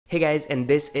Hey guys, and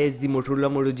this is the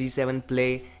Motorola Moto G7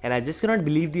 Play, and I just cannot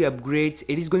believe the upgrades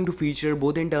it is going to feature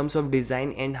both in terms of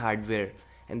design and hardware.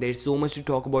 And there's so much to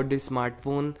talk about this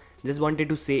smartphone. Just wanted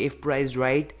to say, if priced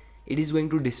right, it is going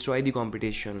to destroy the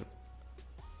competition.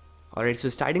 Alright, so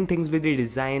starting things with the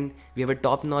design, we have a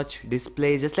top-notch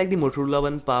display just like the Motorola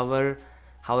One Power.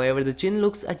 However, the chin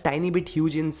looks a tiny bit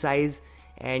huge in size,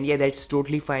 and yeah, that's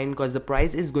totally fine because the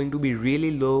price is going to be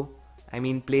really low. I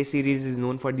mean, Play series is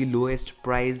known for the lowest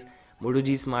price Moto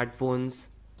G smartphones.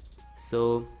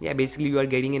 So yeah, basically you are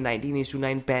getting a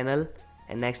 19:9 panel,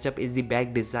 and next up is the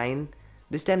back design.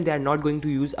 This time they are not going to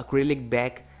use acrylic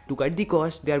back. To cut the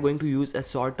cost, they are going to use a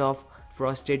sort of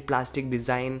frosted plastic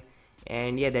design,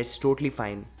 and yeah, that's totally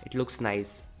fine. It looks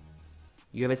nice.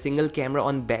 You have a single camera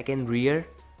on back and rear.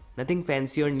 Nothing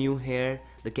fancy or new here.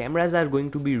 The cameras are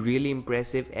going to be really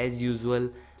impressive as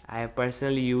usual. I have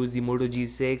personally used the Moto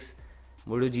G6,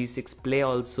 Moto G6 Play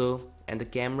also, and the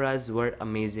cameras were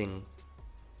amazing.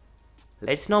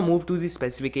 Let's now move to the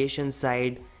specification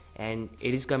side, and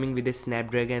it is coming with a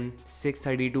Snapdragon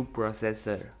 632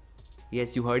 processor.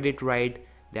 Yes, you heard it right.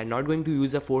 They are not going to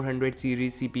use a 400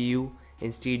 series CPU.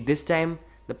 Instead, this time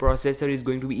the processor is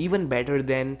going to be even better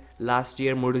than last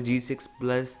year Moto G6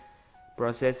 Plus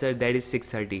processor, that is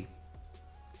 630.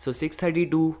 So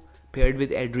 632 paired with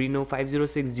Adreno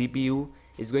 506 GPU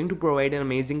is going to provide an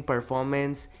amazing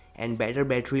performance and better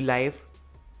battery life.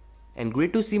 And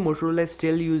great to see Motorola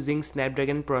still using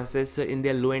Snapdragon processor in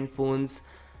their low-end phones.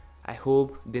 I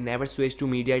hope they never switch to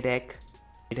MediaTek.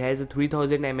 It has a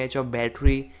 3000 mAh of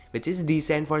battery, which is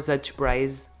decent for such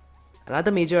price.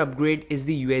 Another major upgrade is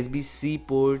the USB-C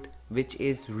port, which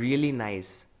is really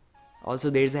nice. Also,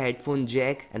 there is a headphone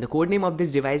jack, and the codename of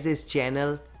this device is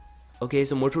Channel. Okay,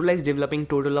 so Motorola is developing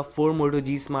total of 4 Moto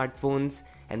G smartphones,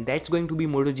 and that's going to be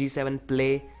Moto G7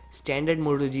 Play, standard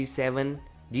Moto G7,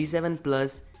 G7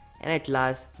 Plus, and at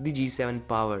last the G7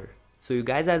 Power. So you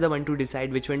guys are the one to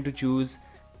decide which one to choose.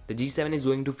 The G7 is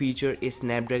going to feature a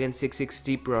Snapdragon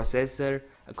 660 processor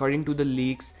according to the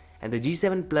leaks, and the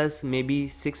G7 Plus may be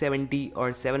 670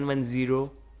 or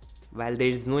 710, while there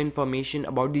is no information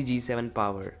about the G7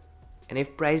 Power. And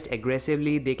if priced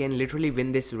aggressively, they can literally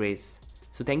win this race.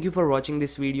 So thank you for watching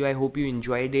this video. I hope you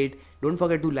enjoyed it. Don't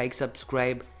forget to like,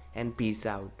 subscribe, and peace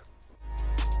out.